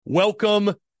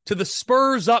Welcome to the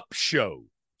Spurs Up Show,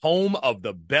 home of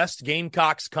the best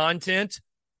Gamecocks content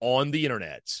on the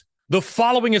internet. The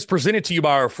following is presented to you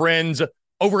by our friends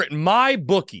over at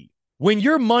MyBookie. When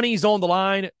your money's on the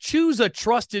line, choose a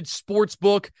trusted sports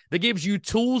book that gives you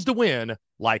tools to win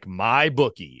like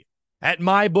MyBookie. At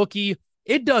MyBookie,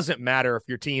 it doesn't matter if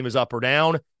your team is up or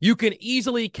down. You can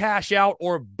easily cash out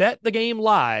or bet the game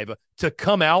live to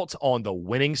come out on the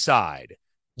winning side.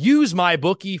 Use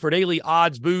MyBookie for daily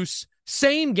odds boosts,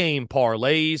 same-game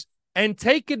parlays, and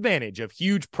take advantage of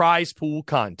huge prize pool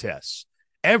contests.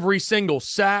 Every single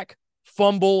sack,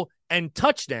 fumble, and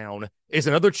touchdown is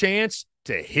another chance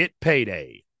to hit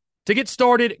payday. To get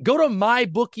started, go to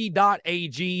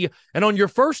mybookie.ag, and on your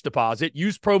first deposit,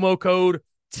 use promo code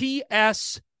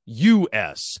TSUS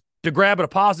to grab a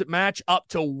deposit match up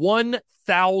to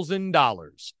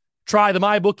 $1,000. Try the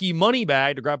MyBookie money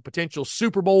bag to grab a potential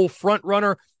Super Bowl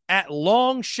frontrunner at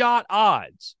long shot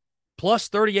odds. Plus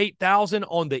 38,000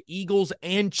 on the Eagles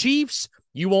and Chiefs.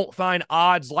 You won't find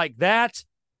odds like that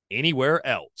anywhere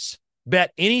else.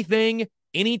 Bet anything,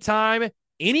 anytime,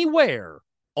 anywhere,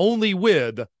 only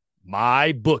with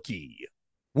MyBookie.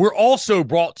 We're also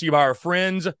brought to you by our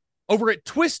friends over at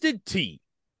Twisted Tea.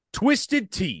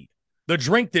 Twisted Tea, the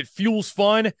drink that fuels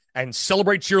fun and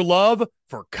celebrates your love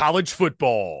for college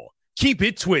football. Keep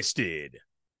it twisted.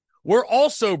 We're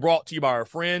also brought to you by our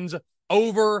friends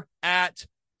over at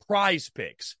Prize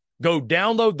Picks. Go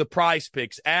download the Prize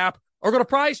Picks app or go to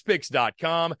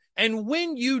prizepicks.com. And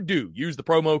when you do, use the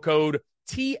promo code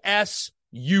TSUS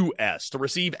to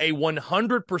receive a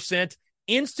 100%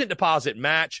 instant deposit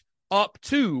match up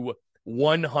to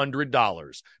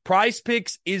 $100. Prize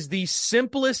Picks is the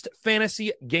simplest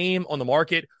fantasy game on the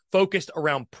market, focused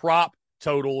around prop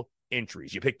total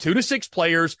entries. You pick 2 to 6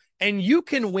 players, and you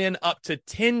can win up to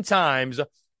 10 times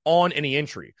on any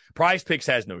entry. Prize Picks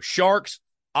has no sharks,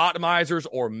 optimizers,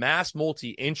 or mass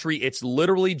multi-entry. It's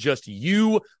literally just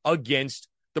you against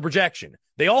the projection.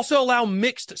 They also allow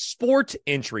mixed sport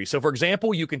entry. So, for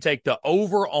example, you can take the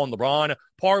over on LeBron,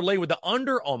 parlay with the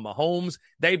under on Mahomes.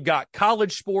 They've got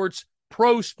college sports,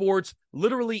 pro sports,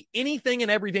 literally anything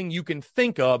and everything you can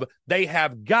think of. They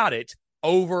have got it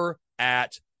over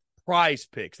at Prize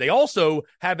Picks. They also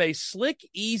have a slick,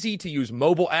 easy-to-use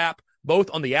mobile app, both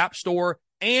on the App Store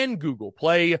and Google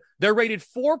Play. They're rated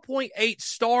 4.8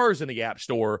 stars in the App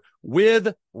Store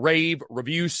with rave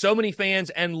reviews. So many fans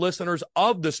and listeners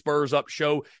of the Spurs Up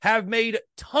Show have made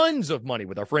tons of money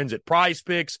with our friends at Prize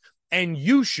Picks, and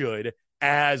you should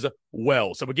as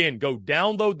well. So again, go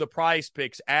download the Prize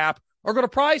Picks app or go to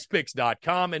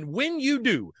prizepicks.com, and when you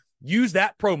do, use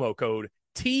that promo code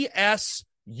TSUS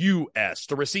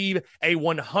to receive a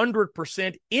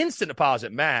 100% instant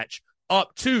deposit match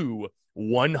up to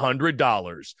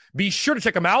 $100. Be sure to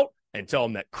check them out and tell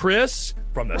them that Chris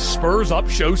from the Spurs Up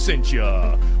Show sent you.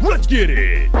 Let's get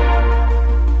it.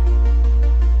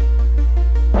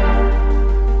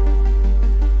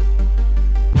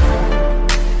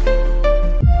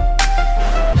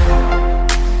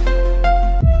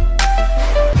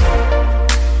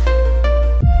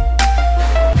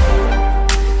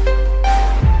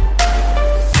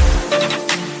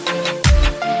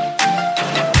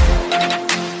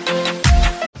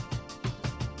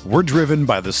 We're driven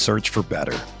by the search for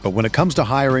better. But when it comes to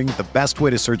hiring, the best way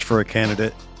to search for a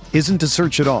candidate isn't to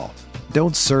search at all.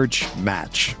 Don't search,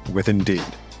 match with Indeed.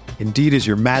 Indeed is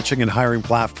your matching and hiring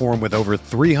platform with over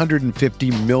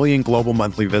 350 million global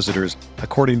monthly visitors,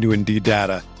 according to Indeed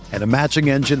data, and a matching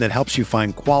engine that helps you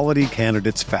find quality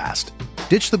candidates fast.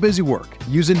 Ditch the busy work.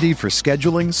 Use Indeed for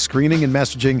scheduling, screening, and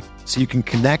messaging so you can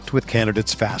connect with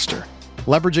candidates faster.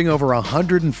 Leveraging over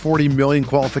 140 million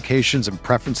qualifications and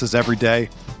preferences every day,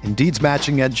 Indeed's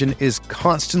matching engine is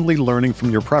constantly learning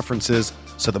from your preferences,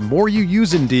 so the more you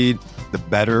use Indeed, the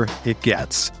better it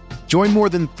gets. Join more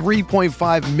than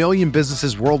 3.5 million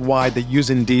businesses worldwide that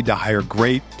use Indeed to hire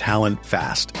great talent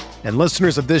fast. And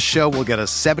listeners of this show will get a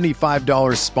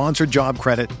 $75 sponsored job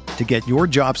credit to get your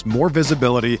jobs more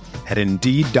visibility at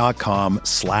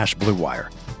Indeed.com/Blue Wire.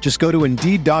 Just go to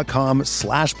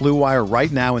Indeed.com/Blue Wire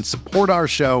right now and support our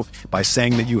show by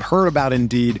saying that you heard about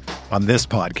Indeed on this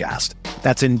podcast.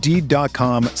 That's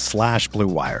Indeed.com/Blue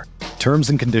Wire.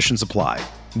 Terms and conditions apply.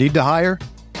 Need to hire?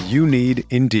 You need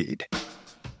Indeed.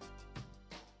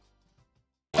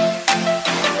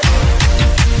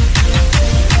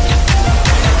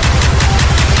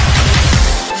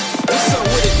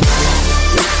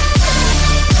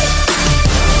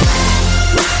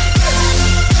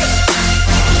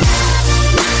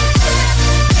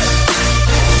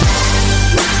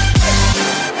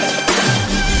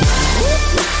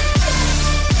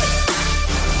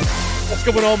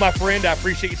 going on, my friend? I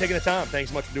appreciate you taking the time.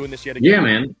 Thanks so much for doing this yet again. Yeah,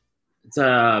 man. It's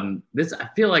I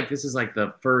feel like this is like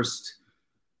the first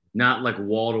not like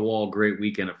wall-to-wall great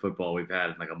weekend of football we've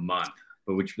had in like a month,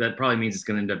 but that probably means it's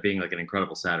going to end up being like an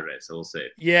incredible Saturday. So we'll see.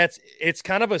 Yeah, it's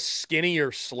kind of a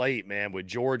skinnier slate, man, with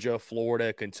Georgia,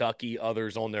 Florida, Kentucky,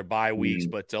 others on their bye weeks.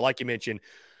 But like you mentioned,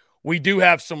 we do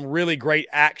have some really great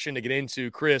action to get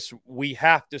into. Chris, we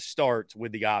have to start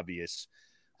with the obvious.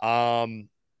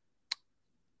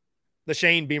 The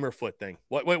Shane Beamer foot thing.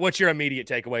 What's your immediate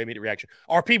takeaway, immediate reaction?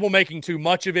 Are people making too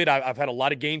much of it? I've had a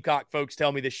lot of Gamecock folks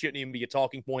tell me this shouldn't even be a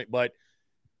talking point, but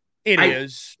it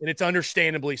is, and it's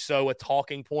understandably so a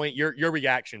talking point. Your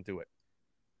reaction to it?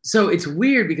 So it's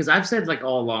weird because I've said like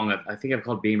all along, I think I've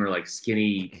called Beamer like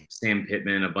skinny Sam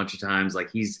Pittman a bunch of times. Like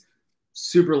he's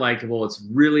super likable. It's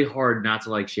really hard not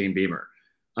to like Shane Beamer.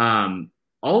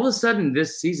 All of a sudden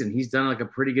this season, he's done like a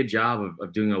pretty good job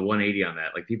of doing a 180 on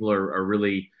that. Like people are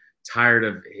really tired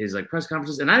of his like press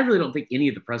conferences. And I really don't think any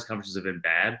of the press conferences have been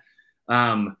bad.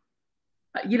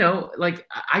 Like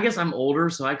I guess I'm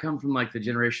older, so I come from like the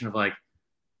generation of like,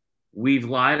 we've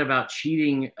lied about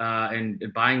cheating and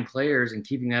buying players and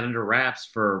keeping that under wraps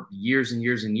for years and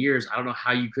years and years. I don't know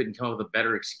how you couldn't come up with a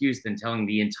better excuse than telling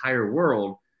the entire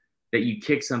world that you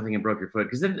kicked something and broke your foot.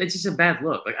 Because it's just a bad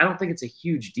look. Like, I don't think it's a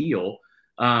huge deal.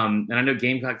 And I know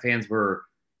Gamecock fans were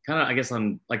kind of, I guess,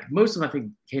 on like most of them, I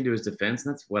think, came to his defense,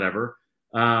 and that's whatever.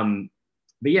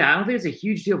 But yeah, I don't think it's a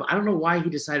huge deal. But I don't know why he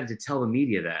decided to tell the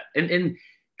media that. And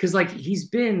because like he's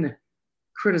been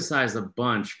criticized a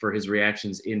bunch for his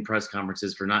reactions in press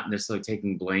conferences for not necessarily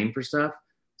taking blame for stuff.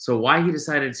 So why he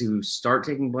decided to start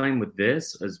taking blame with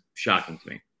this is shocking to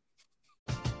me.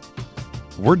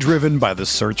 We're driven by the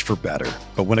search for better.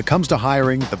 But when it comes to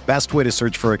hiring, the best way to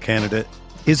search for a candidate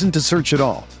isn't to search at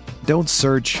all. Don't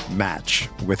search, match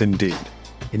with Indeed.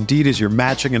 Indeed is your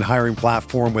matching and hiring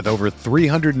platform with over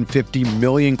 350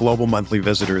 million global monthly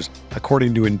visitors,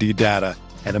 according to Indeed data,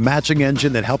 and a matching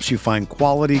engine that helps you find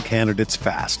quality candidates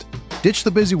fast. Ditch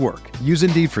the busy work. Use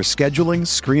Indeed for scheduling,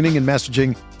 screening, and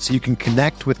messaging so you can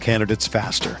connect with candidates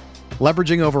faster.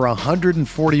 Leveraging over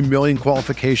 140 million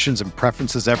qualifications and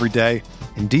preferences every day,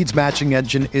 Indeed's matching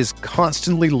engine is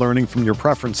constantly learning from your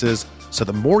preferences, so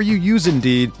the more you use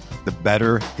Indeed, the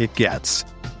better it gets.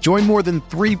 Join more than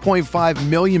 3.5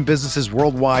 million businesses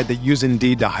worldwide that use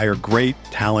Indeed to hire great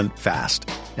talent fast.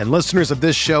 And listeners of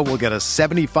this show will get a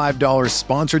 $75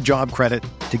 sponsored job credit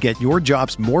to get your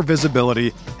jobs more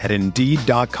visibility at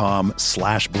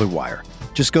Indeed.com/Blue Wire.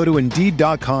 Just go to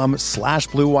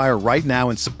Indeed.com/Blue Wire right now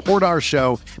and support our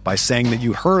show by saying that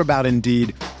you heard about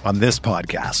Indeed on this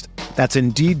podcast. That's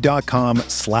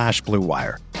Indeed.com/Blue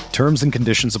Wire. Terms and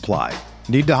conditions apply.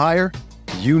 Need to hire?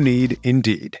 You need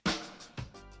Indeed.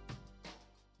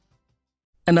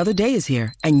 Another day is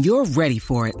here, and you're ready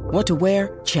for it. What to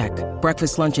wear? Check.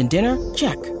 Breakfast, lunch, and dinner?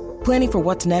 Check. Planning for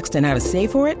what's next and how to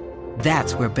save for it?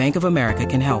 That's where Bank of America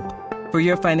can help. For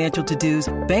your financial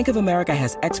to-dos, Bank of America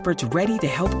has experts ready to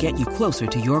help get you closer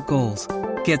to your goals.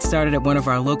 Get started at one of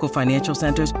our local financial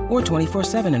centers or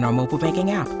 24/7 in our mobile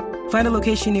banking app. Find a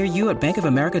location near you at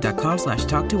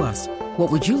bankofamerica.com/talktous.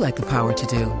 What would you like the power to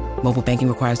do? Mobile banking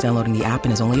requires downloading the app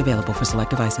and is only available for select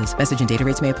devices. Message and data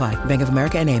rates may apply. Bank of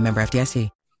America NA, member FDIC.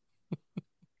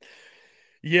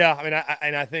 Yeah, I mean,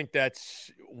 I think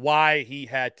that's why he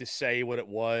had to say what it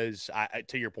was.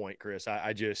 To your point, Chris,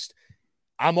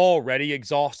 I'm already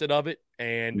exhausted of it.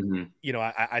 And,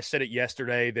 I said it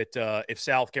yesterday that if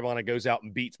South Carolina goes out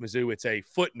and beats Mizzou, it's a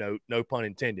footnote, no pun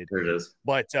intended. There it is.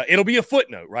 But it'll be a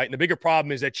footnote, right? And the bigger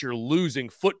problem is that you're losing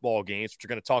football games, which we're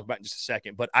going to talk about in just a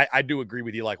second. But I do agree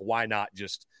with you. Like, why not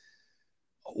just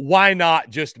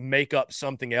make up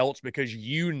something else? Because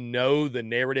the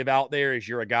narrative out there is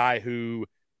you're a guy who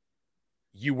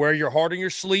you wear your heart on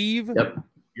your sleeve. Yep.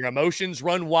 Your emotions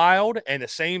run wild, and the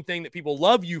same thing that people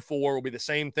love you for will be the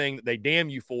same thing that they damn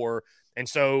you for. And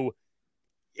so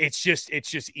it's just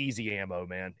easy ammo,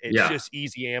 man. It's just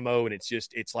easy ammo, and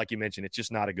it's like you mentioned, it's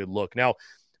just not a good look. Now,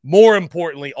 more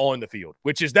importantly, on the field,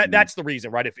 which is that's the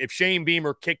reason, right? If Shane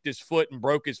Beamer kicked his foot and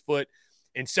broke his foot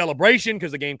in celebration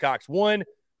because the Gamecocks won,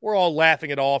 we're all laughing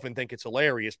it off and think it's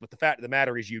hilarious. But the fact of the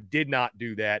matter is you did not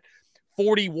do that.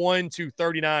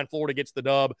 41-39, Florida gets the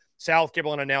dub. South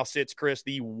Carolina now sits, Chris,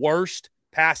 the worst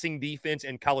passing defense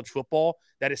in college football.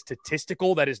 That is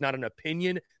statistical. That is not an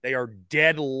opinion. They are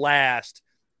dead last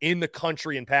in the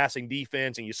country in passing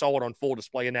defense, and you saw it on full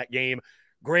display in that game.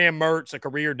 Graham Mertz, a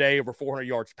career day, over 400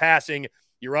 yards passing.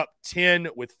 You're up 10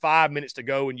 with 5 minutes to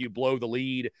go, and you blow the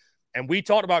lead. And we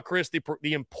talked about, Chris,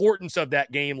 the importance of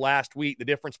that game last week, the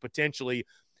difference potentially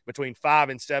between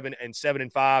 5-7 and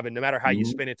 7-5. And no matter how you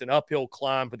spin it, it's an uphill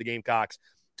climb for the Gamecocks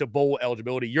to bowl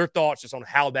eligibility. Your thoughts just on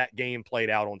how that game played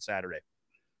out on Saturday?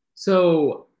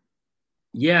 So,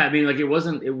 yeah, I mean, like it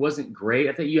wasn't great.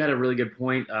 I think you had a really good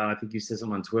point. I think you said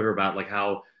something on Twitter about like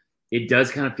how it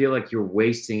does kind of feel like you're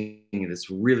wasting this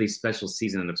really special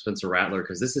season of Spencer Rattler,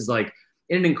 because this is like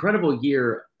an incredible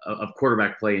year of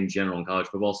quarterback play in general in college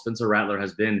football. Spencer Rattler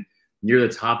has been near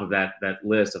the top of that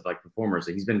list of like performers.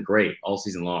 He's been great all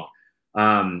season long.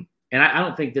 And I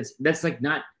don't think that's like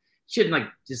not shouldn't like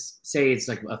just say it's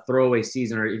like a throwaway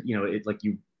season or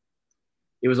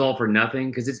it was all for nothing,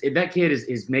 because that kid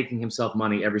is making himself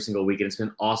money every single week, and it's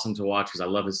been awesome to watch because I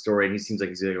love his story and he seems like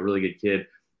he's like a really good kid,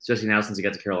 especially now since he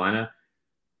got to Carolina.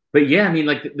 But yeah, I mean,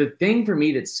 like the thing for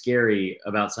me that's scary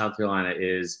about South Carolina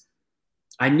is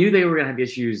I knew they were going to have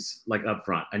issues like up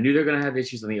front. I knew they were going to have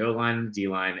issues on the O-line and the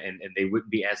D-line, and they wouldn't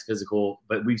be as physical,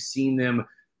 but we've seen them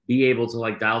be able to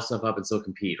like dial stuff up and still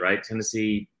compete, right?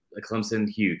 Tennessee, Clemson,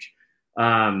 huge.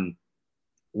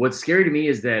 What's scary to me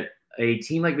is that a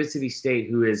team like Mississippi State,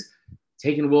 who has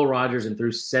taken Will Rogers and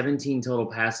threw 17 total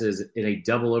passes in a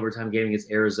double overtime game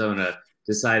against Arizona,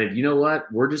 decided, you know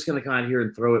what, we're just going to come out here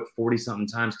and throw it 40-something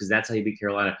times because that's how you beat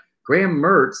Carolina. Graham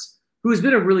Mertz, who has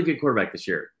been a really good quarterback this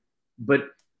year, but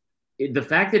the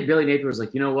fact that Billy Napier was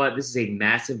like, you know what, this is a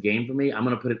massive game for me, I'm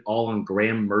going to put it all on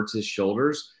Graham Mertz's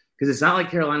shoulders, because it's not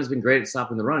like Carolina's been great at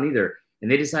stopping the run either. And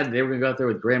they decided they were going to go out there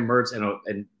with Graham Mertz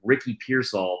and Ricky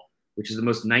Pearsall, which is the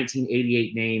most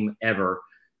 1988 name ever,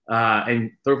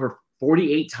 and throw for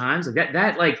 48 times. Like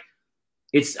that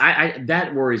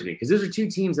worries me, because those are two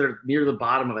teams that are near the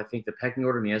bottom of, I think, the pecking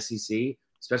order in the SEC,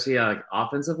 especially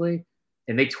offensively,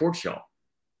 and they torch y'all.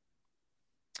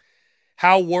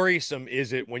 How worrisome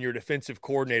is it when your defensive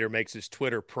coordinator makes his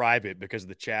Twitter private because of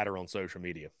the chatter on social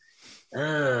media?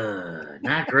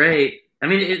 Not great. I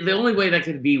mean, the only way that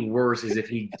could be worse is if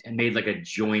he made like a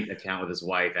joint account with his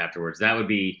wife afterwards.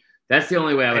 That's the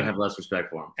only way I would have less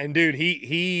respect for him. And dude,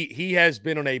 he has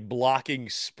been on a blocking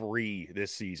spree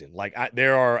this season. Like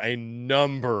there are a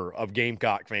number of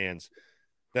Gamecock fans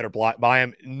that are blocked by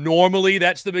him. Normally,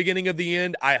 that's the beginning of the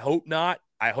end. I hope not.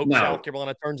 I hope South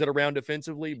Carolina turns it around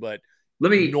defensively. But let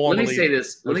me say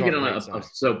this. Let me get on a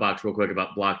soapbox real quick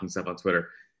about blocking stuff on Twitter.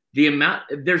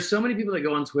 There's so many people that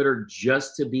go on Twitter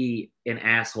just to be an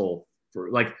asshole for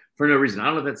no reason. I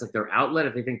don't know if that's like their outlet,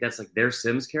 if they think that's like their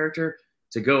Sims character,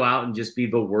 to go out and just be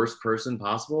the worst person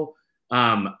possible.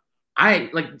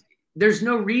 There's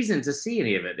no reason to see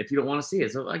any of it if you don't want to see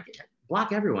it. So like,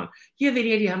 block everyone. Do you have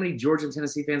any idea how many Georgia and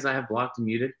Tennessee fans I have blocked and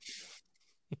muted?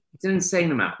 It's an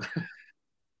insane amount.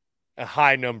 A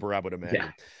high number, I would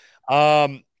imagine. Yeah.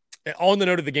 On the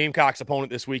note of the Gamecocks'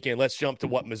 opponent this weekend, let's jump to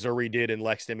what Missouri did in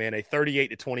Lexington, man. A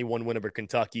 38-21 win over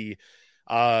Kentucky.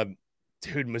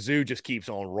 Dude, Mizzou just keeps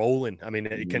on rolling. I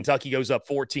mean, Kentucky goes up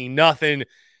 14-0.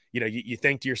 You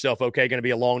think to yourself, okay, going to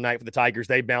be a long night for the Tigers.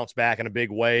 They bounce back in a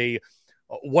big way.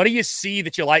 What do you see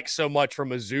that you like so much from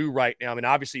Mizzou right now? I mean,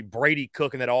 obviously Brady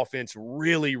Cook and that offense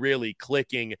really, really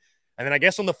clicking. And then I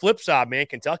guess on the flip side, man,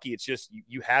 Kentucky, it's just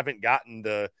you haven't gotten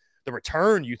the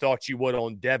return you thought you would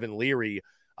on Devin Leary.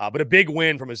 But a big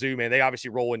win from Mizzou, man. They obviously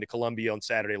roll into Columbia on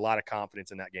Saturday. A lot of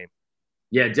confidence in that game.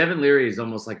 Yeah, Devin Leary is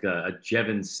almost like a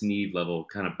Jevin Sneed level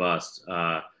kind of bust.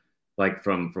 Like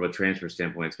from a transfer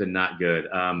standpoint, it's been not good.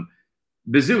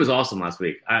 Mizzou was awesome last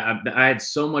week. I had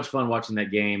so much fun watching that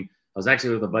game. I was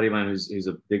actually with a buddy of mine who's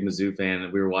a big Mizzou fan,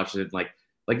 and we were watching it. Like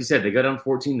you said, they go down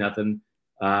 14-0,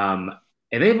 and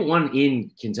they haven't won in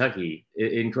Kentucky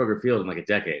in Kroger Field in like a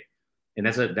decade. And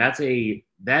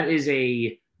that is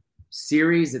a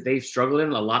series that they've struggled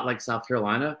in, a lot like South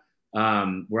Carolina,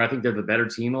 where I think they're the better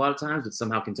team a lot of times, but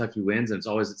somehow Kentucky wins, and it's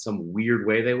always some weird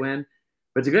way they win.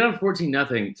 But to go down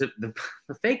 14-0, the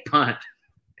fake punt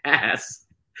pass.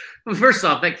 Well, first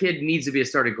off, that kid needs to be a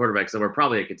starting quarterback somewhere,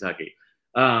 probably at Kentucky.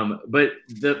 But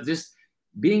just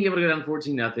being able to go down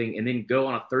 14-0 and then go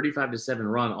on a 35-7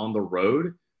 run on the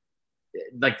road,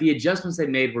 like the adjustments they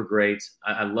made were great.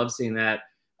 I love seeing that.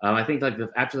 I think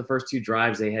after the first two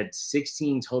drives, they had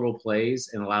 16 total plays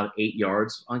and allowed 8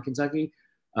 yards on Kentucky.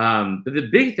 But the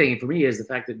big thing for me is the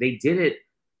fact that they did it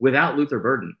without Luther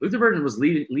Burden. Luther Burden was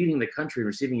leading the country in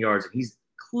receiving yards, and he's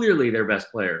clearly their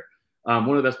best player, one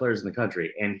of the best players in the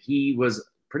country. And he was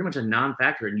pretty much a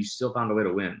non-factor, and you still found a way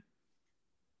to win.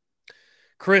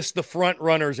 Chris, the front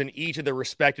runners in each of their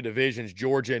respective divisions,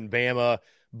 Georgia and Bama,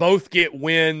 both get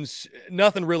wins.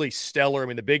 Nothing really stellar. I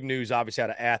mean, the big news, obviously, out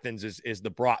of Athens is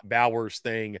the Brock Bowers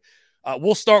thing.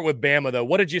 We'll start with Bama, though.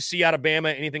 What did you see out of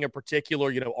Bama? Anything in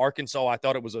particular? Arkansas, I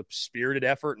thought it was a spirited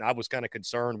effort, and I was kind of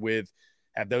concerned with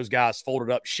have those guys folded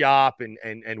up shop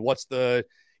and what's the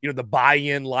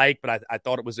buy-in like, but I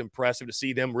thought it was impressive to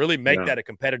see them really make that a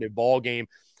competitive ball game.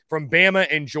 from Bama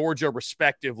and Georgia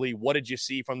respectively, what did you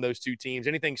see from those two teams?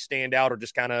 Anything stand out or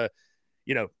just kind of,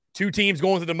 two teams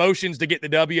going through the motions to get the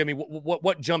W? I mean,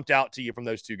 what jumped out to you from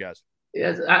those two guys?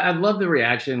 Yeah, I love the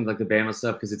reaction, like the Bama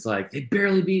stuff, because it's like they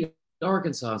barely beat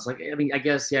Arkansas. It's like, I mean, I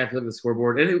guess, yeah, if you look at the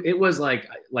scoreboard, and it was like,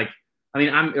 I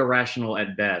mean, I'm irrational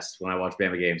at best when I watch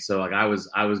Bama games. So like I was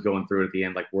going through it at the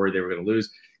end, like worried they were going to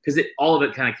lose, because all of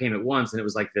it kind of came at once, and it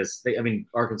was like this.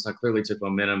 Arkansas clearly took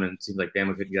momentum, and it seemed like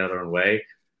Bama couldn't get out of their own way.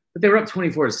 But they were up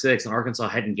 24-6, and Arkansas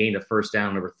hadn't gained a first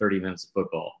down in over 30 minutes of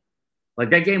football. Like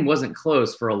that game wasn't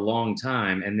close for a long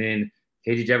time, and then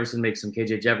KJ Jefferson makes some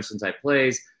KJ Jefferson type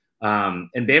plays. And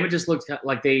Bama just looked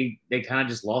like they kind of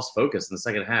just lost focus in the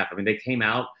second half. I mean, they came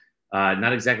out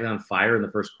not exactly on fire in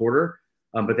the first quarter,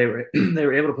 but they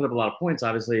were able to put up a lot of points.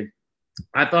 Obviously,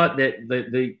 I thought that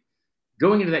the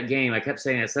going into that game, I kept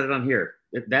saying, I said it on here,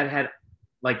 that had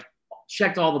like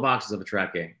checked all the boxes of a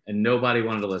trap game, and nobody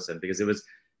wanted to listen because it was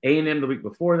A&M the week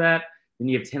before that. Then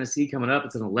you have Tennessee coming up.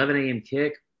 It's an 11 a.m.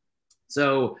 kick.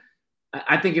 So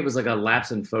I think it was like a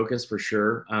lapse in focus for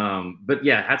sure. But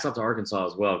yeah, hats off to Arkansas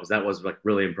as well, because that was like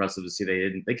really impressive to see.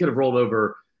 They could have rolled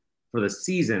over for the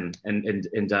season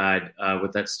and died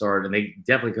with that start, and they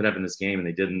definitely could have in this game, and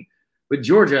they didn't. But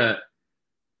Georgia,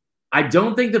 I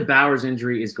don't think the Bowers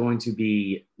injury is going to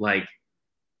be like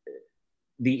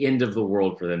the end of the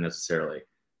world for them necessarily.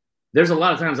 There's a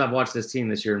lot of times I've watched this team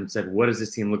this year and said, what does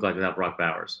this team look like without Brock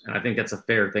Bowers? And I think that's a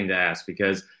fair thing to ask,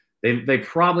 because they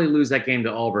probably lose that game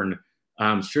to Auburn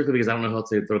strictly because I don't know who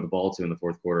else they throw the ball to in the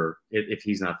fourth quarter if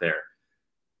he's not there.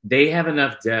 They have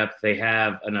enough depth, they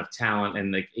have enough talent,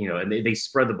 and they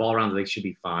spread the ball around that they should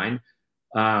be fine.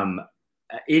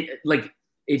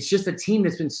 It's just a team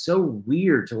that's been so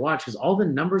weird to watch because all the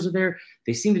numbers are there.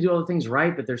 They seem to do all the things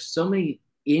right, but there's so many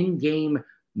in-game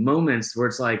moments where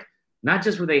it's like, not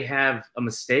just where they have a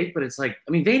mistake, but it's like,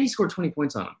 I mean, Vandy scored 20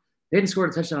 points on them. They hadn't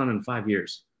scored a touchdown on them in 5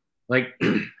 years. Like,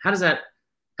 how does that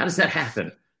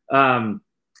happen?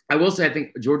 I will say, I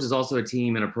think Georgia's also a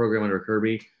team and a program under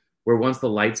Kirby where once the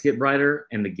lights get brighter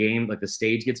and the game, like the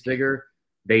stage gets bigger,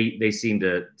 they seem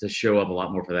to show up a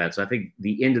lot more for that. So I think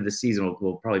the end of the season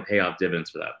will probably pay off dividends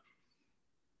for that.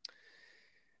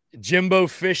 Jimbo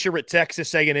Fisher at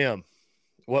Texas A&M.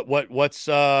 What's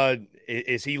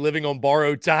is he living on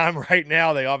borrowed time right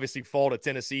now? They obviously fall to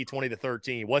Tennessee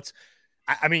 20-13.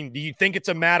 Do you think it's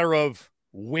a matter of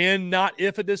when, not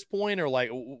if at this point, or like,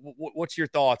 what's your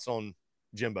thoughts on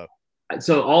Jimbo?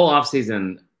 So all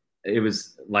offseason, it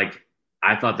was like,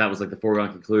 I thought that was like the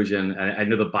foregone conclusion. I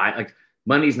know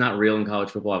money's not real in college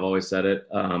football. I've always said it.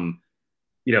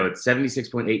 It's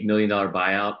 $76.8 million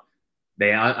buyout.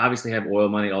 They obviously have oil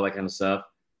money, all that kind of stuff.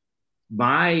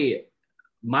 I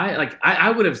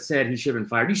would have said he should have been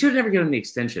fired. You should have never given him the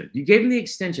extension. You gave him the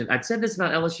extension. I'd said this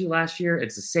about LSU last year.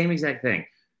 It's the same exact thing.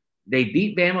 They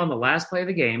beat Bama on the last play of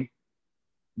the game.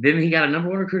 Then he got a number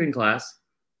one recruiting class,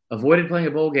 avoided playing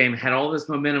a bowl game, had all this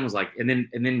momentum, was like, and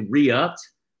then re-upped.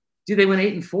 Dude, they went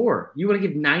 8-4. You want to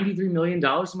give $93 million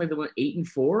to somebody that went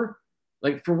 8-4?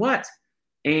 Like, for what?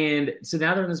 And so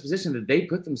now they're in this position that they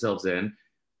put themselves in.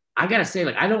 I got to say,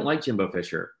 like, I don't like Jimbo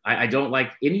Fisher. I don't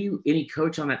like any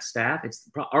coach on that staff. It's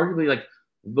arguably like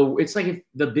it's like if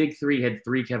the big three had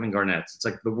three Kevin Garnetts. It's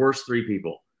like the worst three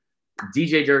people.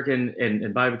 DJ Durkin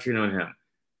and Bobby Petrino and him.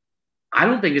 I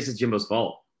don't think this is Jimbo's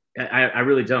fault. I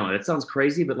really don't. It sounds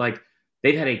crazy, but like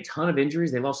they've had a ton of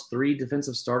injuries. They lost 3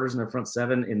 defensive starters in their front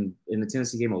 7 in the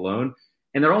Tennessee game alone.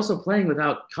 And they're also playing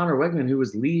without Connor Wegman, who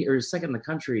was second in the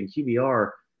country in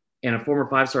QBR and a former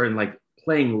 5-star and like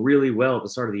playing really well at the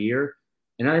start of the year.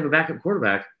 And now they have a backup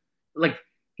quarterback. Like,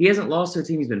 he hasn't lost to a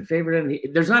team he's been favored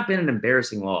in. There's not been an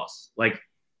embarrassing loss. Like,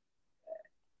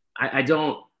 I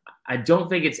don't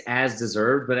think it's as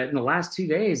deserved, but in the last 2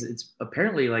 days, it's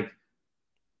apparently like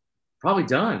probably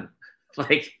done.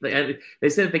 Like they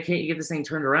said, if they can't get this thing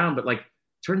turned around, but like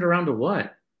turned around to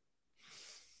what?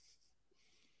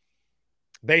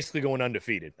 Basically going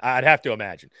undefeated. I'd have to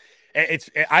imagine.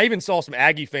 I even saw some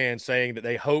Aggie fans saying that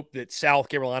they hope that South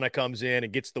Carolina comes in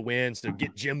and gets the wins to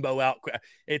get Jimbo out.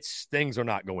 Things are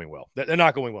not going well. They're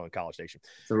not going well in College Station.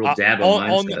 It's a real dab on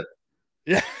mindset.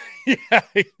 Yeah.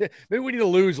 Maybe we need to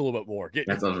lose a little bit more.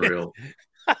 That's unreal.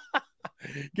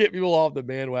 Get people off the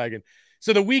bandwagon.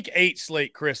 So the Week 8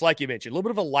 slate, Chris, like you mentioned, a little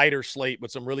bit of a lighter slate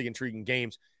with some really intriguing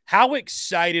games. How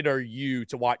excited are you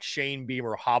to watch Shane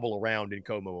Beamer hobble around in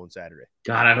Como on Saturday?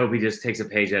 God, I hope he just takes a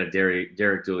page out of Derek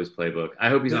Dooley's playbook. I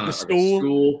hope he's on a stool.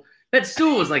 Stool. That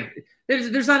stool is like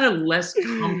there's not a less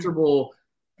comfortable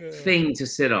thing to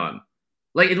sit on.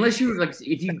 Like, unless you like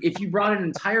if you brought an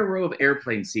entire row of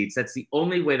airplane seats, that's the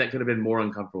only way that could have been more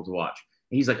uncomfortable to watch.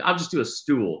 And he's like, I'll just do a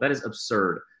stool. That is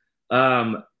absurd.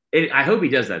 I hope he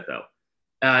does that though.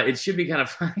 It should be kind of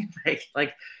funny.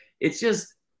 like it's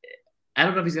just, I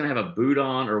don't know if he's going to have a boot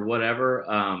on or whatever.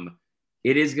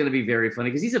 It is going to be very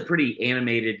funny because he's a pretty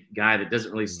animated guy that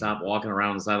doesn't really stop walking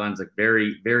around the sidelines, like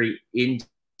very, very into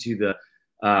the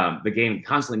game,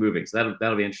 constantly moving. So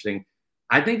that'll be interesting.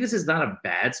 I think this is not a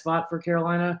bad spot for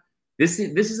Carolina. This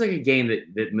is like a game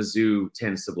that Mizzou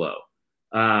tends to blow.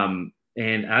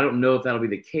 And I don't know if that'll be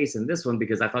the case in this one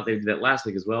because I thought they did that last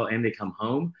week as well, and they come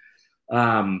home.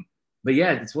 But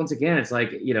yeah, it's once again, it's like,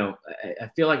 I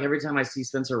feel like every time I see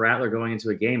Spencer Rattler going into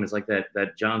a game, it's like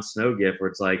that Jon Snow gif where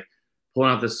it's like pulling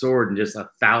out the sword and just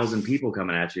 1,000 people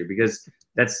coming at you, because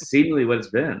that's seemingly what it's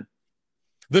been.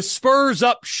 The Spurs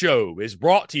Up Show is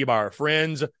brought to you by our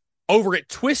friends over at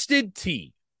Twisted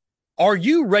Tea. Are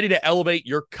you ready to elevate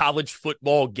your college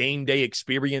football game day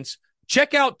experience?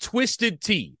 Check out Twisted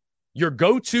Tea, your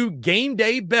go-to game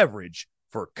day beverage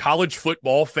for college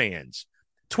football fans.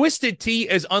 Twisted Tea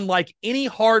is unlike any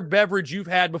hard beverage you've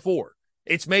had before.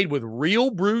 It's made with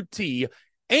real brewed tea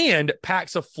and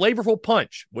packs a flavorful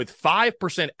punch with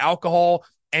 5% alcohol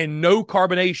and no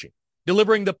carbonation,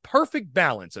 delivering the perfect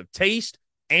balance of taste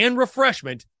and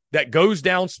refreshment that goes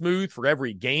down smooth for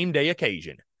every game day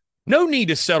occasion. No need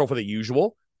to settle for the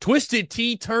usual. Twisted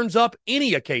Tea turns up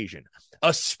any occasion,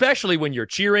 especially when you're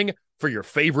cheering for your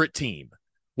favorite team.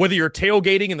 Whether you're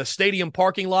tailgating in the stadium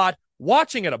parking lot,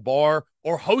 watching at a bar,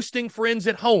 or hosting friends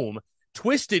at home,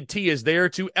 Twisted Tea is there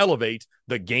to elevate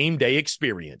the game day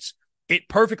experience. It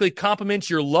perfectly complements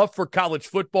your love for college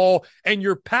football and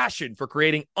your passion for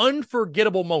creating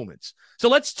unforgettable moments. So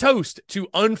let's toast to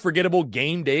unforgettable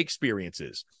game day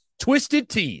experiences. Twisted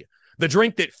Tea, the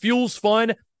drink that fuels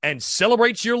fun and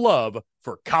celebrates your love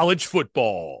for college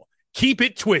football. Keep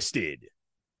it twisted.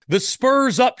 The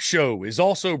Spurs Up Show is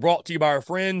also brought to you by our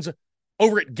friends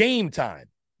over at Game Time.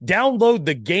 Download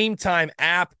the Game Time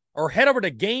app or head over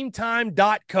to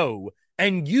gametime.co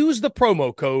and use the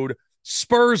promo code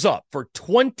SPURSUP for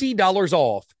 $20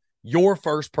 off your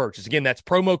first purchase. Again, that's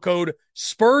promo code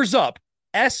SPURSUP,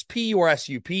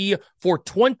 SPURSUP, for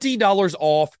 $20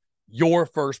 off your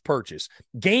first purchase.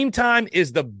 Game Time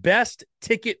is the best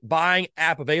ticket buying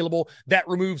app available that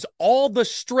removes all the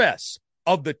stress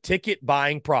of the ticket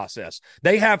buying process.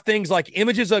 They have things like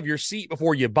images of your seat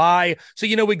before you buy, so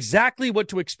you know exactly what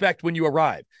to expect when you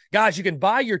arrive. Guys, you can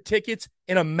buy your tickets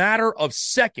in a matter of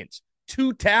seconds.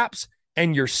 2 taps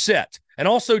and you're set. And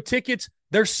also tickets,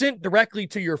 they're sent directly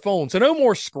to your phone. So no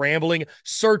more scrambling,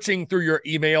 searching through your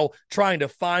email, trying to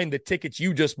find the tickets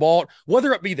you just bought,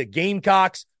 whether it be the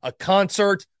Gamecocks, a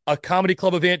concert, a comedy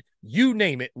club event, you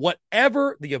name it,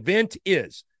 whatever the event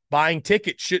is. Buying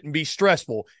tickets shouldn't be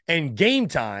stressful, and Game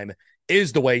Time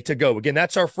is the way to go. Again,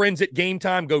 that's our friends at Game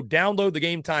Time. Go download the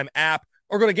Game Time app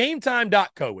or go to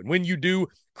gametime.co. And when you do,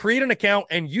 create an account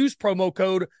and use promo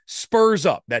code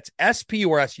SPURSUP. That's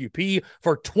SPURSUP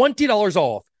for $20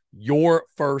 off your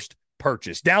first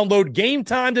purchase. Download Game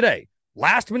Time today.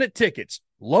 Last-minute tickets,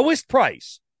 lowest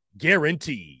price,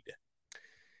 guaranteed.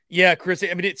 Yeah, Chris,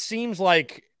 I mean, it seems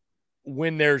like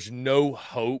when there's no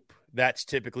hope, that's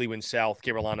typically when South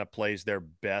Carolina plays their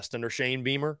best under Shane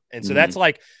Beamer. And so that's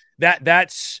like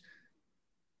that's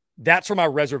where my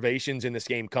reservations in this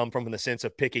game come from in the sense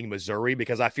of picking Missouri,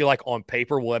 because I feel like on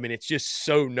paper, well, I mean, it's just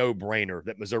so no-brainer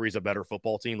that Missouri's a better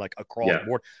football team, like across the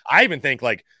board. I even think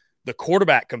like the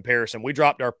quarterback comparison, we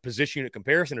dropped our position unit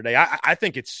comparison today. I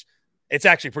think it's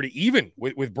actually pretty even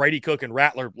with Brady Cook and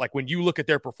Rattler. Like when you look at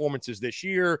their performances this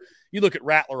year, you look at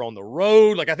Rattler on the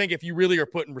road. Like I think if you really are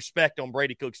putting respect on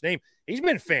Brady Cook's name, he's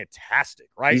been fantastic,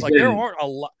 right? There aren't a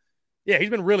lot. Yeah, he's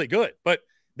been really good. But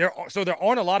there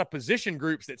aren't a lot of position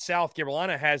groups that South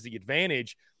Carolina has the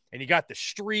advantage. And you got the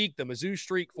streak, the Mizzou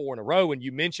streak 4 in a row. And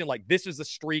you mentioned like this is a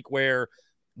streak where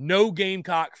no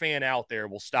Gamecock fan out there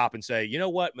will stop and say, you know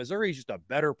what, Missouri's just a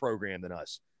better program than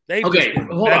us. Okay,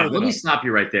 hold on. Let me stop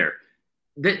you right there.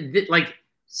 Like,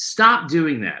 stop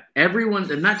doing that. Everyone,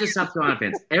 and not just South Carolina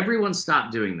fans, everyone stop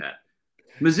doing that.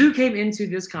 Mizzou came into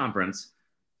this conference,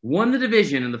 won the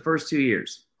division in the first 2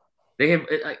 years. They have,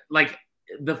 like,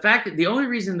 the fact that the only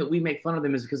reason that we make fun of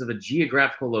them is because of a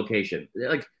geographical location.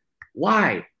 Like,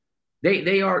 why?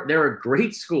 They're a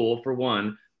great school for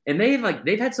one, and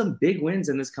they've had some big wins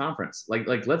in this conference. Like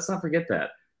let's not forget that.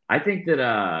 I think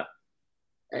that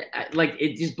like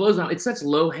it just blows out. It's such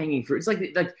low hanging fruit. It's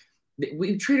like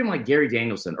we treat him like Gary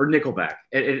Danielson or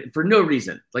Nickelback for no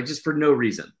reason, like just for no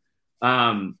reason.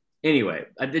 Anyway,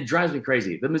 it drives me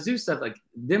crazy. The Mizzou stuff, like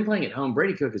them playing at home,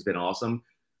 Brady Cook has been awesome.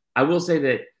 I will say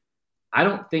that I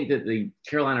don't think that the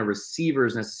Carolina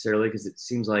receivers necessarily, because it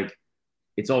seems like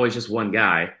it's always just one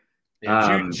guy.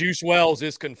 Yeah, Juice Wells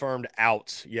is confirmed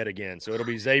out yet again, so it'll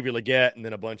be Xavier Legette and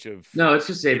then a bunch of no, it's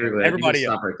just Xavier Legette. Everybody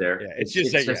stop right there. Yeah, it's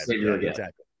just Xavier Legette.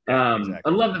 Exactly. Exactly. I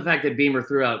love the fact that Beamer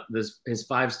threw out his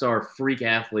 5-star freak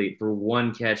athlete for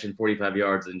one catch and 45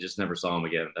 yards and just never saw him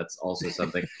again. That's also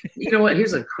something. You know what?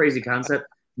 Here's a crazy concept.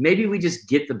 Maybe we just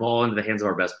get the ball into the hands of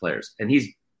our best players, and he's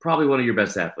probably one of your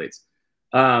best athletes.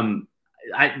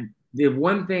 The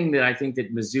one thing that I think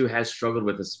that Mizzou has struggled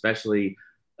with, especially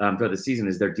throughout the season,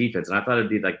 is their defense. And I thought it'd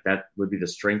be like that would be the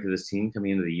strength of this team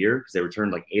coming into the year because they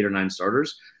returned like 8 or 9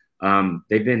 starters.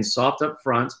 They've been soft up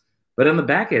front, but on the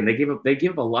back end, they give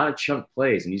up a lot of chunk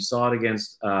plays, and you saw it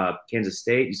against Kansas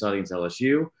State, you saw it against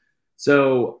LSU.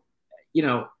 So,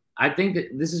 I think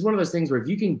that this is one of those things where if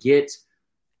you can get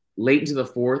late into the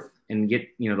fourth and get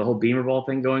the whole Beamer ball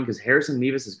thing going, because Harrison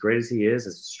Mevis, as great as he is,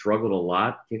 has struggled a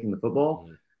lot kicking the football.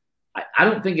 I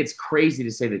don't think it's crazy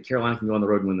to say that Carolina can go on the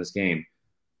road and win this game.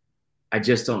 I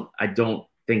don't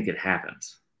think it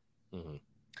happens. Mm-hmm.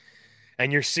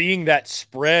 And you're seeing that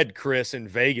spread, Chris, in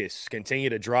Vegas continue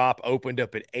to drop. Opened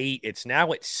up at 8. It's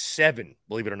now at 7,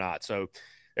 believe it or not. So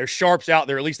there's sharps out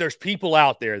there. At least there's people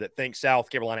out there that think South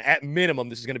Carolina, at minimum,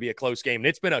 this is going to be a close game. And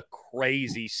it's been a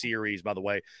crazy series, by the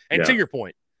way. And to your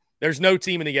point, there's no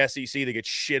team in the SEC that gets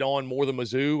shit on more than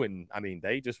Mizzou. And, I mean,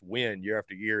 they just win year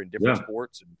after year in different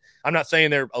sports. And I'm not saying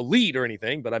they're elite or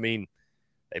anything, but, I mean,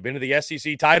 they've been to the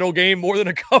SEC title game more than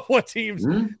a couple of teams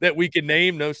that we can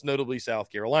name, most notably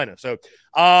South Carolina. So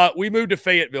we moved to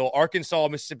Fayetteville, Arkansas,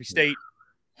 Mississippi State.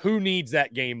 Who needs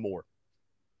that game more?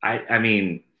 I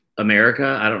mean,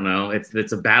 America, I don't know.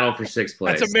 It's a battle for 6th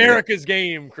place. That's America's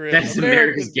game, Chris. That's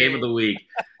America's game of the week.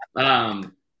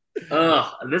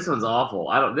 This one's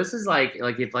awful. This is like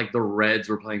if like the Reds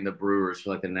were playing the Brewers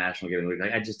for like the national game of the week.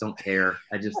 Like I just don't care.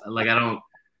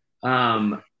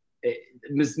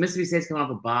 Mississippi State's coming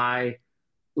off a bye.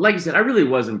 Like you said, I really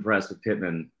was impressed with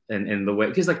Pittman and the way,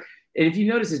 because and if you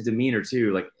notice his demeanor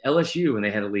too, like LSU when they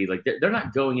had a lead, like they're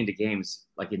not going into games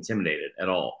like intimidated at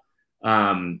all.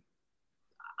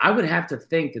 I would have to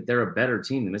think that they're a better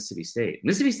team than Mississippi State.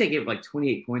 Mississippi State gave like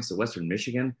 28 points to Western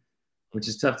Michigan, which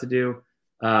is tough to do.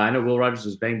 I know Will Rogers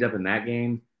was banged up in that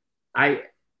game.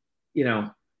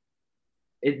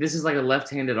 This is like a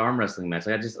left-handed arm wrestling match.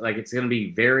 It's going to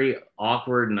be very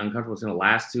awkward and uncomfortable. It's going to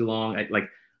last too long.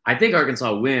 I think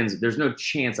Arkansas wins. There's no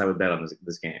chance I would bet on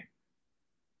this game.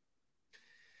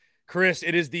 Chris,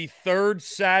 it is the 3rd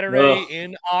Saturday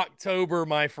in October,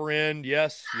 my friend.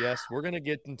 Yes, we're going to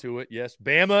get into it. Yes,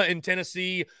 Bama and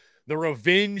Tennessee, the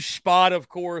revenge spot, of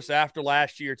course, after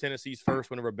last year, Tennessee's first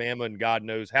win over Bama, and God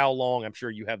knows how long. I'm sure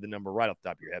you have the number right off the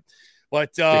top of your head.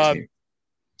 But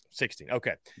 16.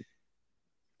 Okay.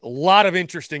 A lot of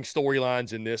interesting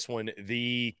storylines in this one.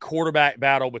 The quarterback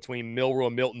battle between Milroe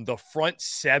and Milton, the front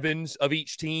sevens of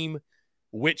each team,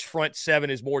 which front seven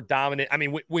is more dominant. I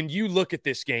mean, when you look at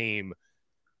this game,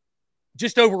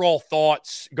 just overall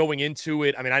thoughts going into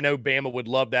it. I mean, I know Bama would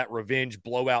love that revenge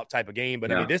blowout type of game,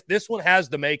 but I mean, this one has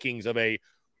the makings of a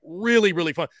really,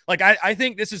 really fun. Like, I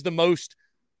think this is the most,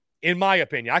 in my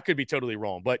opinion, I could be totally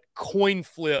wrong, but coin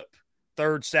flip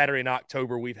 3rd Saturday in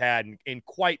October we've had in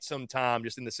quite some time,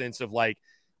 just in the sense of like,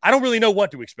 I don't really know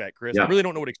what to expect, Chris. I really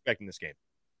don't know what to expect in this game.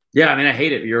 Yeah, I mean, I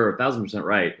hate it. You're 1,000%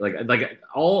 right. Like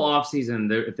all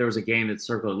offseason, if there was a game that's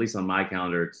circled, at least on my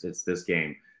calendar, it's this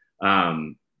game.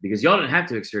 Because y'all didn't have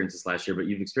to experience this last year, but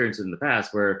you've experienced it in the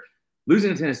past, where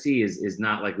losing to Tennessee is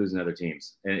not like losing to other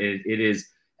teams. And it is.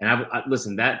 And I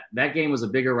listen, that game was a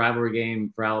bigger rivalry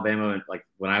game for Alabama. And like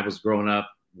when I was growing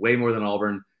up, way more than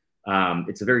Auburn.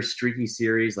 It's a very streaky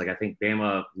series. Like I think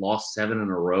Bama lost 7 in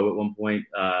a row at one point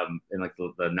in like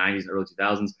the 90s and early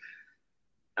 2000s.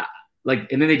 And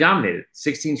then they dominated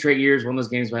 16 straight years, won those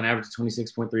games by an average of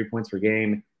 26.3 points per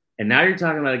game. And now you're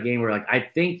talking about a game where, like, I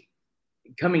think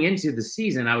coming into the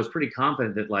season, I was pretty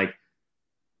confident that like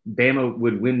Bama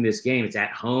would win this game. It's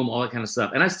at home, all that kind of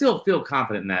stuff. And I still feel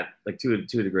confident in that, like to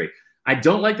a degree. I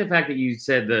don't like the fact that you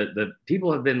said the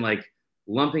people have been like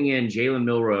lumping in Jalen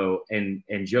Milroe and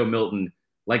Joe Milton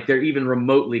like they're even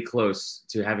remotely close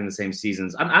to having the same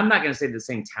seasons. I'm not going to say the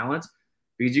same talent,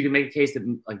 because you can make a case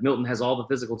that like Milton has all the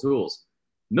physical tools.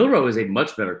 Milroe is a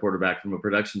much better quarterback from a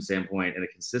production standpoint and a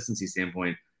consistency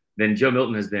standpoint than Joe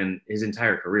Milton has been his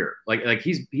entire career. Like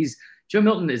he's Joe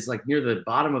Milton is like near the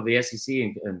bottom of the SEC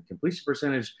in completion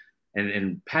percentage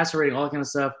and passer rating, all that kind of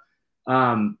stuff.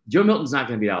 Joe Milton's not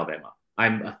going to beat Alabama.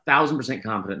 I'm 1,000%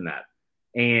 confident in that.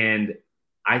 And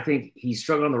I think he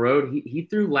struggled on the road. He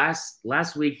threw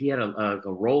last week. He had a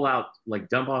rollout, like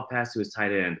dump off pass to his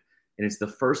tight end. And it's the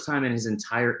first time in his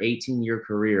entire 18-year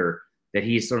career that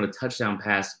he's thrown a touchdown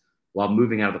pass while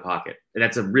moving out of the pocket. And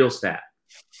that's a real stat.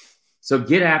 So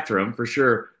get after them for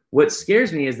sure. What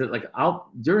scares me is that like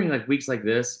during like weeks like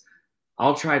this,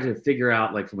 I'll try to figure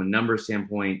out like from a number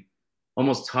standpoint,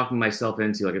 almost talking myself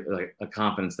into like a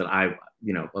confidence that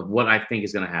of what I think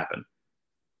is going to happen.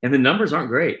 And the numbers aren't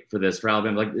great for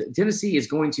Alabama. Like Tennessee is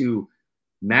going to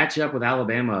match up with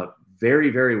Alabama very,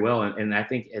 very well. And I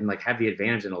think, and like have the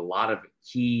advantage in a lot of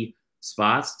key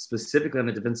spots, specifically on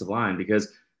the defensive line,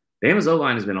 because Bama's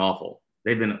O-line has been awful.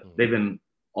 They've been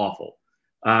awful.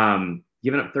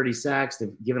 Giving up 30 sacks.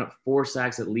 They've given up 4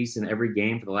 sacks at least in every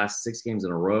game for the last 6 games in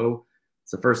a row.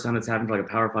 It's the first time it's happened for like a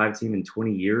Power 5 team in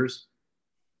 20 years.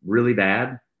 Really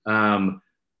bad. And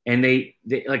they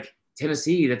like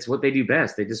Tennessee, that's what they do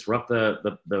best. They disrupt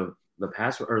the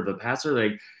passer or the passer.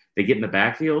 They get in the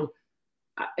backfield.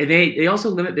 And they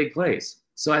also limit big plays.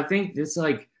 So I think it's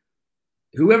like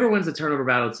whoever wins the turnover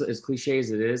battle, as cliche as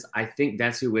it is, I think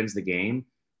that's who wins the game,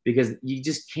 because you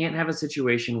just can't have a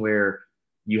situation where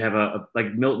you have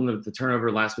like Milton with the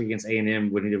turnover last week against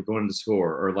A&M when they were going to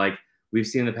score, or like we've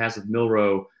seen in the past with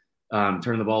Milroe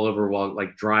turning the ball over while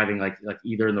like driving, like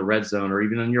either in the red zone or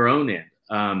even on your own end.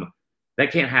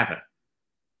 That can't happen.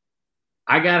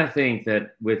 I gotta think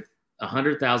that with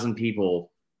 100,000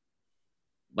 people,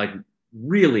 like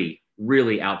really,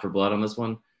 really out for blood on this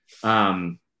one,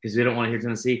 because they don't want to hear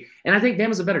Tennessee, and I think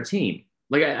Bama's a better team.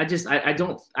 Like I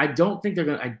don't think they're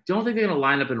gonna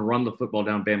line up and run the football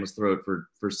down Bama's throat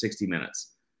for 60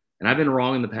 minutes. And I've been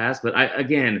wrong in the past, but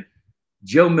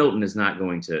Joe Milton is not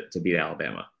going to beat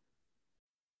Alabama.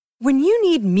 When you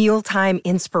need mealtime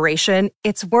inspiration,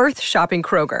 it's worth shopping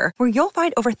Kroger, where you'll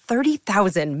find over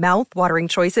 30,000 mouth-watering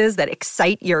choices that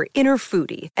excite your inner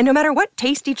foodie. And no matter what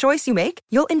tasty choice you make,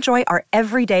 you'll enjoy our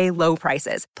everyday low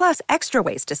prices, plus extra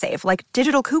ways to save, like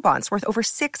digital coupons worth over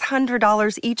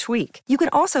 $600 each week. You can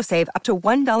also save up to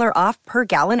 $1 off per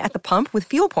gallon at the pump with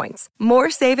fuel points.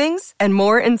 More savings and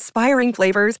more inspiring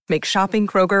flavors make shopping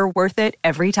Kroger worth it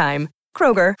every time.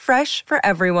 Kroger, fresh for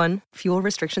everyone. Fuel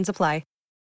restrictions apply.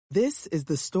 This is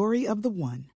the story of the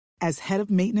one. As head of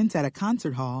maintenance at a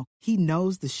concert hall, he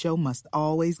knows the show must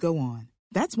always go on.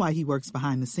 That's why he works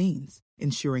behind the scenes,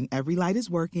 ensuring every light is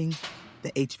working,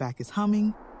 the HVAC is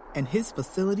humming, and his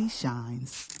facility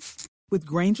shines. With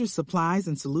Grainger's supplies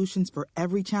and solutions for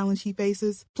every challenge he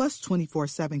faces, plus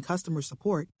 24/7 customer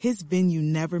support, his venue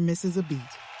never misses a beat.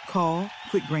 Call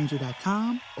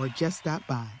quickgrainger.com or just stop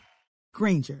by.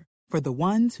 Grainger, for the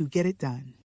ones who get it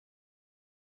done.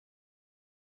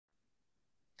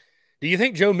 Do you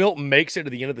think Joe Milton makes it to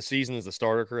the end of the season as a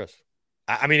starter, Chris?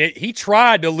 I mean, he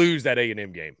tried to lose that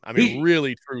A&M game. I mean,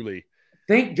 really, truly.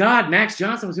 Thank God Max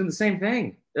Johnson was doing the same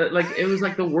thing. Like it was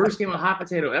like the worst game of hot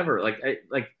potato ever.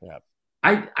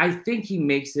 I think he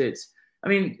makes it. I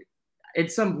mean,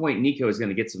 at some point Nico is going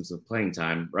to get some playing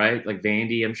time, right? Like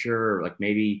Vandy, I'm sure. Or like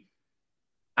maybe.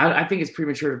 I think it's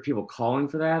premature for people calling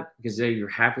for that, because you're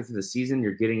halfway through the season.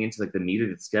 You're getting into like the meat of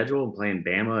the schedule and playing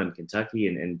Bama and Kentucky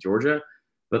and Georgia.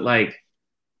 But like,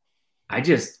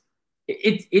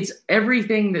 it's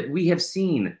everything that we have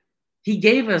seen. He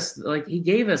gave us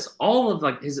all of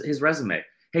like his resume.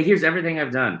 Hey, here's everything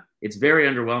I've done. It's very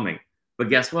underwhelming. But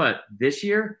guess what? This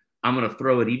year, I'm going to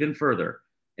throw it even further.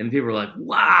 And people are like,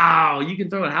 wow, you can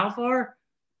throw it how far?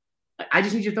 I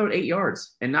just need you to throw it 8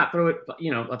 yards and not throw it,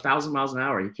 1,000 miles an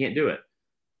hour. You can't do it.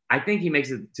 I think he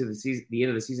makes it to the end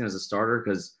of the season as a starter,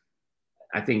 because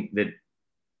I think that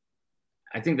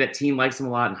team likes him a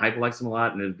lot and Hype likes him a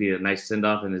lot, and it'd be a nice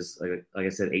send-off in his, like I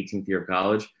said, 18th year of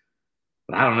college.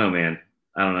 But I don't know, man.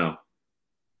 I don't know.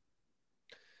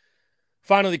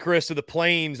 Finally, Chris, to the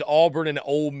Plains, Auburn and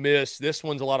Ole Miss. This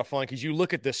one's a lot of fun because you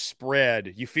look at the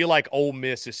spread. You feel like Ole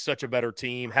Miss is such a better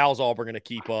team. How's Auburn going to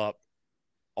keep up?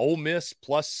 Ole Miss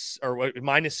plus or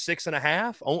minus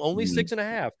 6.5? Only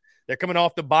 6.5. They're coming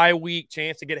off the bye week,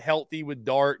 chance to get healthy with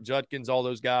Dart, Judkins, all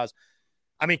those guys.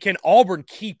 I mean, can Auburn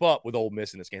keep up with Ole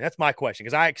Miss in this game? That's my question,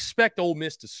 because I expect Ole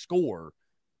Miss to score.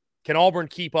 Can Auburn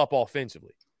keep up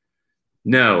offensively?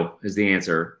 No is the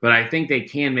answer, but I think they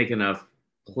can make enough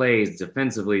plays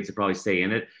defensively to probably stay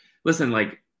in it. Listen,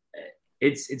 like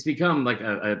it's become like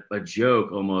a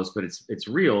joke almost, but it's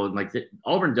real. And like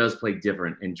Auburn does play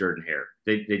different in Jordan Hare.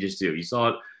 They just do. You saw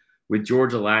it with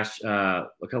Georgia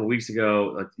a couple weeks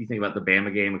ago. Like, you think about the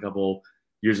Bama game a couple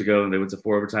years ago, and they went to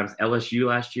 4 overtimes. LSU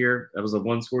last year, that was a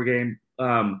 1-score game.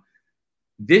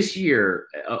 This year,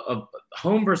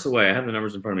 home versus away, I have the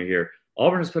numbers in front of me here.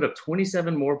 Auburn has put up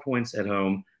 27 more points at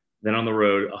home than on the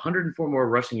road, 104 more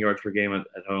rushing yards per game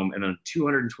at home, and then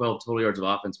 212 total yards of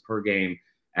offense per game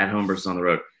at home versus on the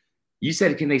road. You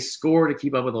said, can they score to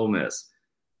keep up with Ole Miss?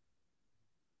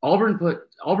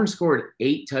 Auburn scored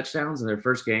 8 touchdowns in their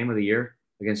first game of the year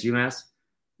against UMass.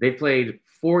 They've played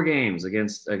 4 games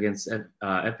against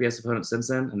FBS opponents since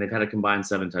then, and they've had a combined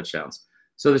 7 touchdowns.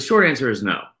 So the short answer is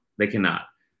no, they cannot.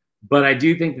 But I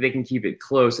do think that they can keep it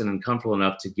close and uncomfortable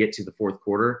enough to get to the fourth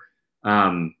quarter.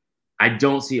 I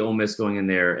don't see Ole Miss going in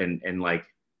there and like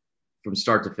from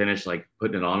start to finish, like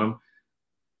putting it on them.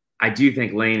 I do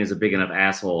think Lane is a big enough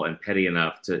asshole and petty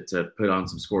enough to put on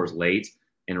some scores late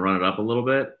and run it up a little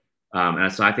bit.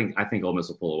 And so I think Ole Miss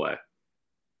will pull away.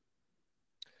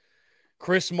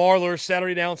 Chris Marler,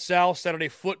 Saturday Down South, Saturday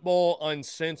Football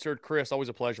Uncensored. Chris, always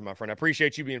a pleasure, my friend. I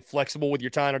appreciate you being flexible with your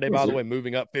time today, by the way,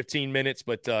 moving up 15 minutes.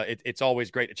 But it's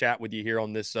always great to chat with you here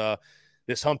on this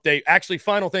this hump day. Actually,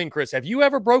 final thing, Chris, have you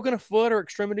ever broken a foot or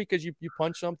extremity because you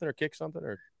punched something or kicked something,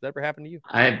 or did that ever happen to you?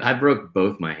 I broke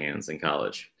both my hands in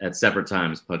college at separate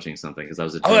times punching something because I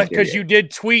was a because you did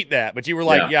tweet that, but you were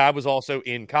like, yeah, I was also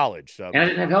in college. So. And I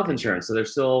didn't have health insurance, so they're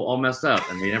still all messed up,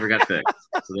 and they never got fixed.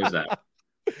 So there's that.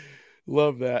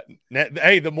 Love that.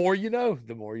 Hey, the more you know,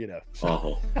 the more you know.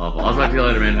 Awful. I'll talk to you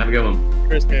later, man. Have a good one.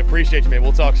 Chris, man, appreciate you, man.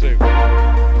 We'll talk soon.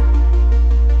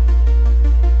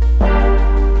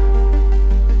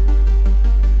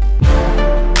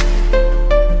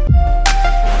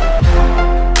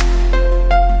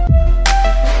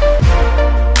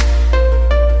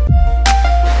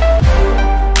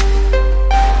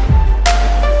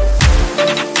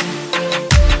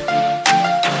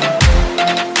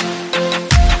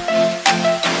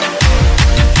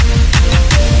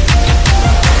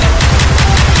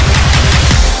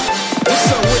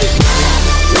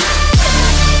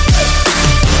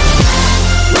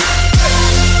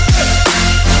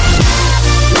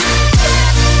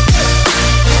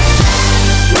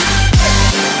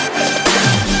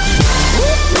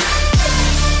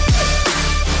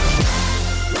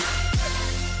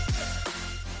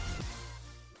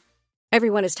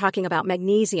 Everyone is talking about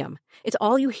magnesium. It's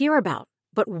all you hear about.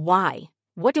 But why?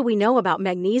 What do we know about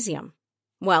magnesium?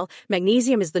 Well,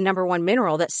 magnesium is the #1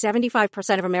 mineral that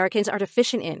 75% of Americans are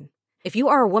deficient in. If you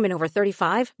are a woman over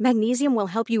 35, magnesium will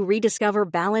help you rediscover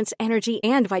balance, energy,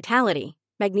 and vitality.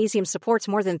 Magnesium supports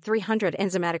more than 300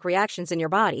 enzymatic reactions in your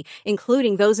body,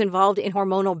 including those involved in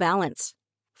hormonal balance.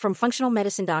 From functional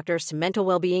medicine doctors to mental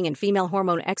well-being and female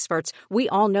hormone experts, we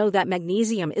all know that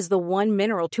magnesium is the one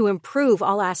mineral to improve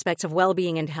all aspects of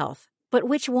well-being and health. But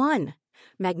which one?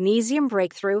 Magnesium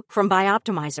Breakthrough from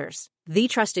Bioptimizers, the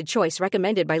trusted choice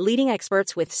recommended by leading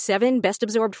experts with 7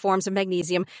 best-absorbed forms of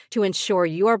magnesium to ensure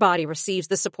your body receives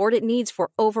the support it needs for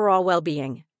overall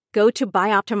well-being. Go to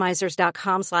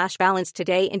bioptimizers.com/balance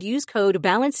today and use code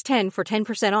BALANCE10 for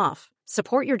 10% off.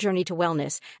 Support your journey to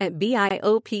wellness at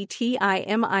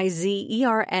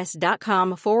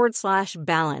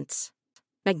bioptimizers.com/balance.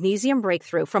 Magnesium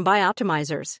Breakthrough from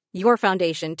Bioptimizers, your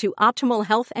foundation to optimal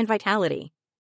health and vitality.